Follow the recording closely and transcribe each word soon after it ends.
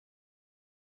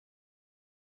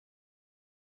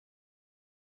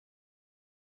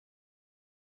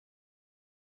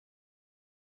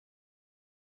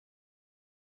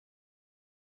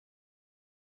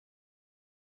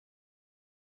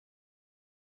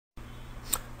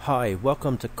Hi,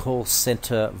 welcome to Call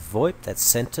Center VoIP, that's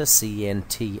Center,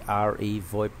 C-N-T-R-E,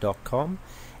 VoIP.com,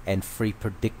 and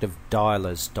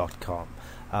freepredictivedialers.com.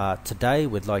 Today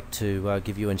we'd like to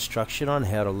give you instruction on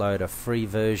how to load a free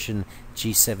version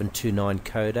G729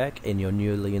 codec in your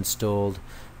newly installed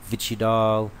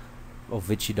Vicidial or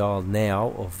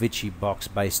VicidialNow or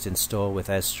Vicibox based install with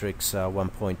Asterisk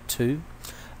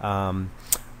 1.2.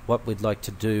 What we'd like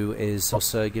to do is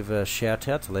also give a shout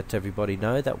out to let everybody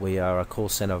know that we are a call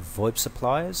center VoIP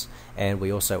suppliers, and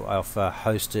we also offer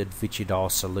hosted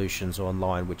Vicidial solutions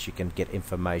online, which you can get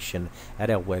information at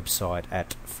our website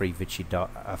at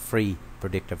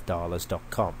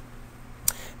freepredictivedialers.com.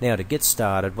 Now, to get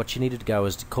started, what you need to go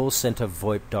is to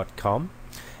callcentervoip.com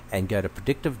and go to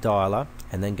predictive dialer,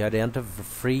 and then go down to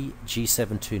free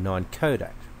G729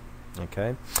 codec.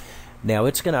 Okay. Now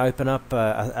it's going to open up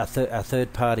a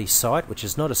third-party site, which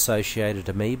is not associated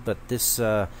to me, but this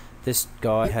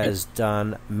guy has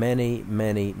done many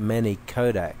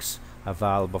codecs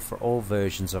available for all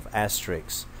versions of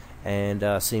Asterisk, and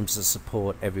seems to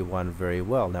support everyone very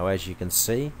well. Now, as you can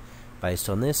see, based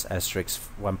on this, Asterisk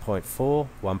 1.4,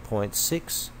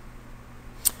 1.6,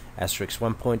 Asterisk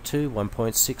 1.2,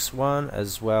 1.61,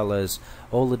 as well as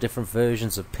all the different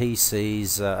versions of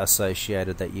PCs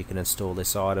associated that you can install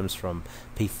this items, from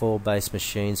P4 based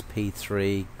machines,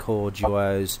 P3, Core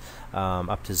Duos,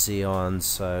 up to Xeons.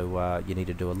 So you need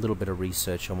to do a little bit of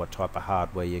research on what type of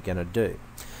hardware you're going to do.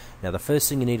 Now, the first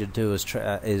thing you need to do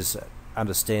is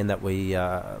understand that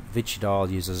Vicidial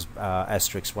uses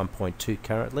Asterisk 1.2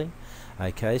 currently.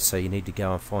 Okay, so you need to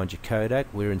go and find your codec.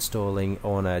 We're installing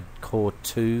on a Core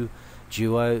 2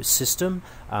 Duo system.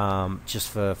 Just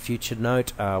for future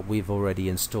note, we've already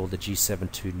installed the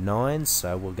G729,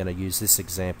 so we're going to use this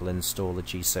example and install the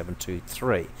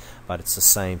G723, but it's the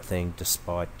same thing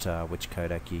despite which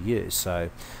codec you use. So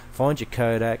find your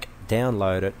codec,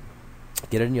 download it,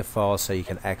 get it in your file so you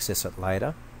can access it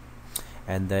later,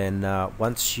 and then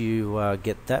once you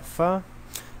get that far,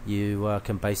 you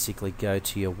can basically go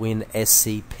to your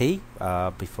WinSCP.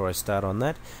 Before I start on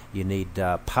that, you need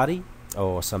PuTTY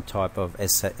or some type of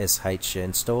SSH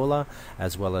installer,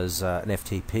 as well as an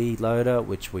FTP loader,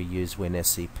 which we use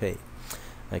WinSCP.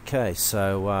 Okay,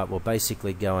 so we're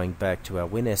basically going back to our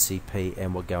WinSCP,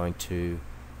 and we're going to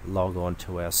log on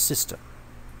to our system.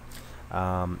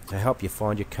 To help you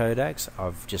find your codecs,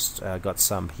 I've just got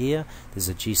some here. There's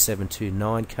a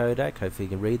G729 codec. Hopefully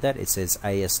you can read that. It says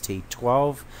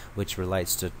AST12, which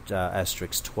relates to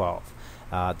Asterisk 12.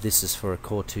 This is for a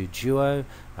Core 2 Duo,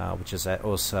 which is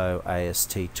also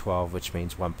AST12, which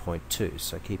means 1.2.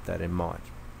 So keep that in mind.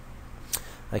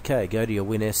 Okay, go to your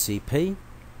WinSCP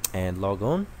and log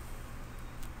on.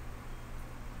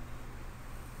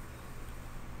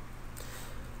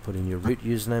 Put in your root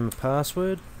username and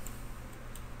password.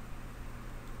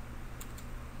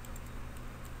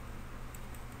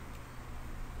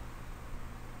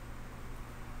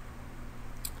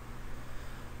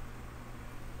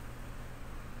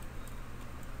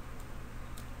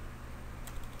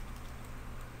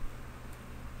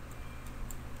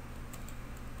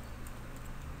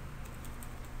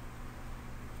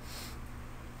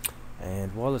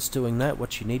 And while it's doing that,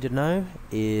 what you need to know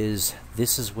is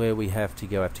this is where we have to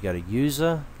go. To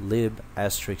user, lib,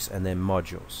 asterisk, and then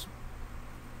modules.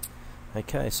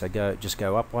 Okay, so just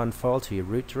go up one file to your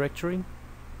root directory.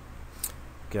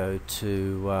 Go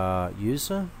to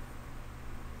user.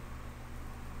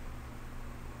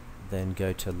 Then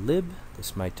go to lib.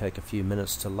 This may take a few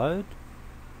minutes to load.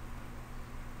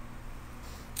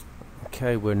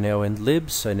 Okay, we're now in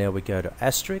lib, so now we go to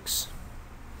asterisk.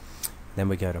 Then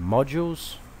we go to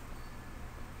modules,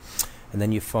 and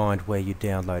then you find where you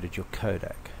downloaded your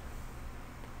codec.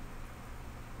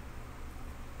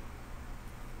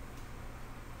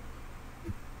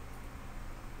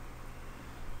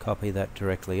 Copy that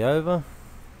directly over.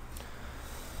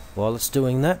 While it's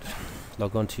doing that,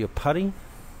 log on to your PuTTY.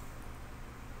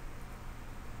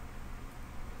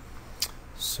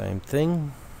 Same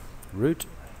thing, root,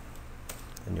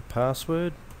 and your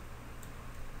password.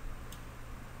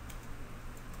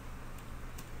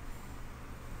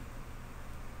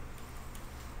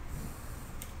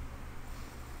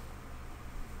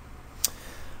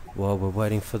 While we're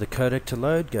waiting for the codec to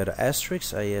load, go to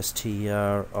asterisk,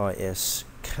 ASTRISK,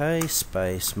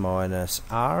 space minus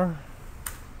R.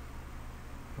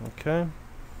 Okay.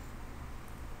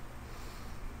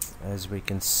 As we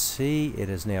can see, it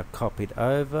is now copied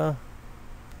over.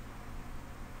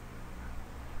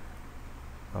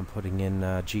 I'm putting in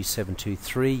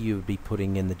G723. You would be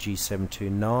putting in the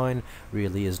G729.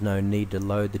 Really is no need to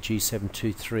load the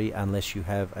G723 unless you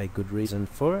have a good reason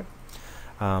for it.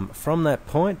 From that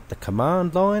point, the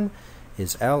command line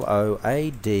is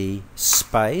LOAD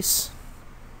space,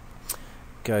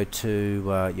 go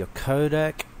to your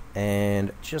codec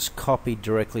and just copy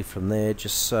directly from there,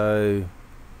 just so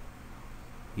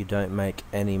you don't make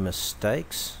any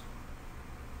mistakes.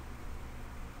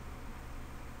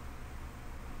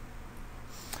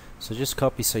 So just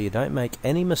copy so you don't make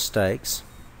any mistakes.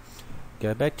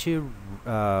 Go back to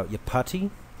your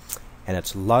putty, and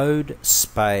it's load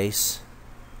space,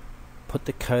 put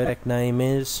the codec name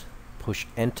is, push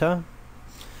enter,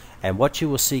 and what you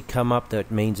will see come up,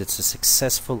 that means it's a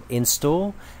successful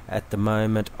install. At the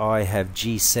moment I have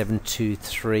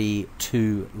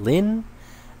G723 LIN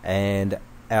and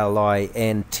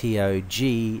LINTOG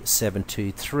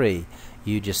 723.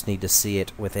 You just need to see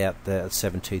it without the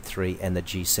 723 and the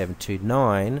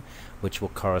G729, which will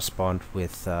correspond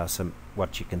with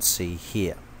what you can see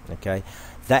here. Okay,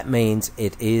 that means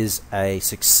it is a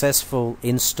successful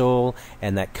install,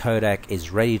 and that codec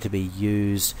is ready to be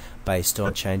used based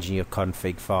on changing your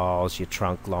config files, your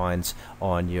trunk lines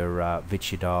on your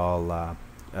Vicidial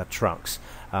trunks.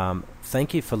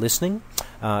 Thank you for listening.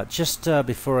 Just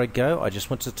before I go, I just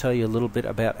want to tell you a little bit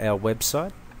about our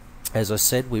website. As I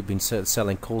said, we've been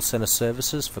selling call center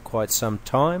services for quite some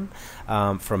time.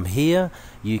 From here,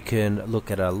 you can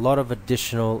look at a lot of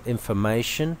additional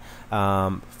information.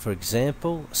 For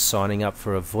example, signing up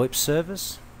for a VoIP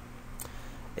service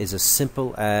is as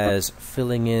simple as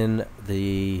filling in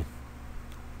the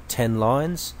 10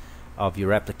 lines of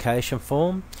your application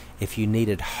form. If you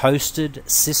needed hosted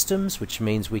systems, which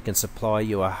means we can supply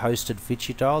you a hosted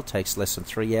Vicidial, takes less than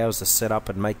 3 hours to set up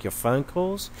and make your phone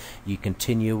calls, you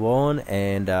continue on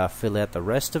and fill out the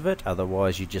rest of it.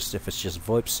 Otherwise, if it's just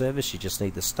VoIP service, you just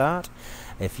need to start.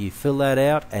 If you fill that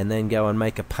out and then go and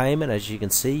make a payment, as you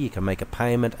can see, you can make a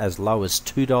payment as low as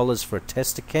 $2 for a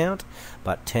test account,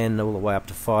 but $10 all the way up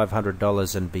to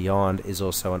 $500 and beyond is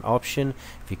also an option.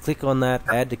 If you click on that,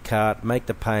 add to cart, make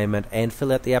the payment, and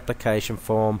fill out the application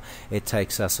form, it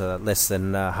takes us less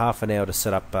than half an hour to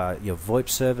set up your VoIP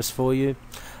service for you.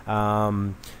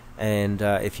 And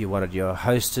if you wanted your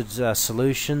hosted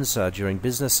solutions during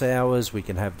business hours, we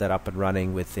can have that up and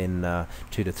running within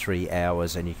 2 to 3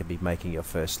 hours, and you can be making your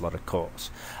first lot of calls.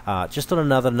 Just on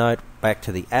another note, back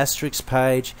to the Asterisk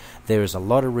page, there is a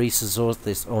lot of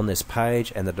resources on this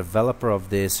page, and the developer of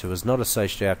this, who is not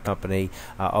associated with our company,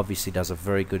 obviously does a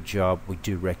very good job. We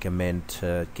do recommend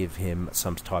to give him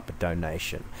some type of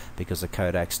donation, because the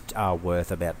codecs are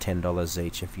worth about $10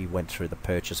 each if you went through the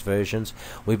purchase versions.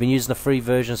 We've been using the free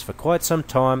versions for quite some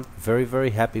time. Very,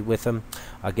 very happy with them.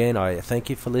 Again, I thank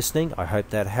you for listening. I hope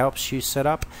that helps you set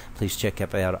up. Please check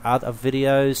out our other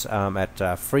videos at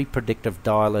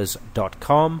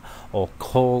freepredictivedialers.com or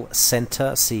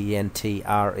callcenter,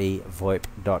 CENTRE,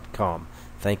 VoIP.com.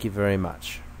 Thank you very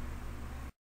much.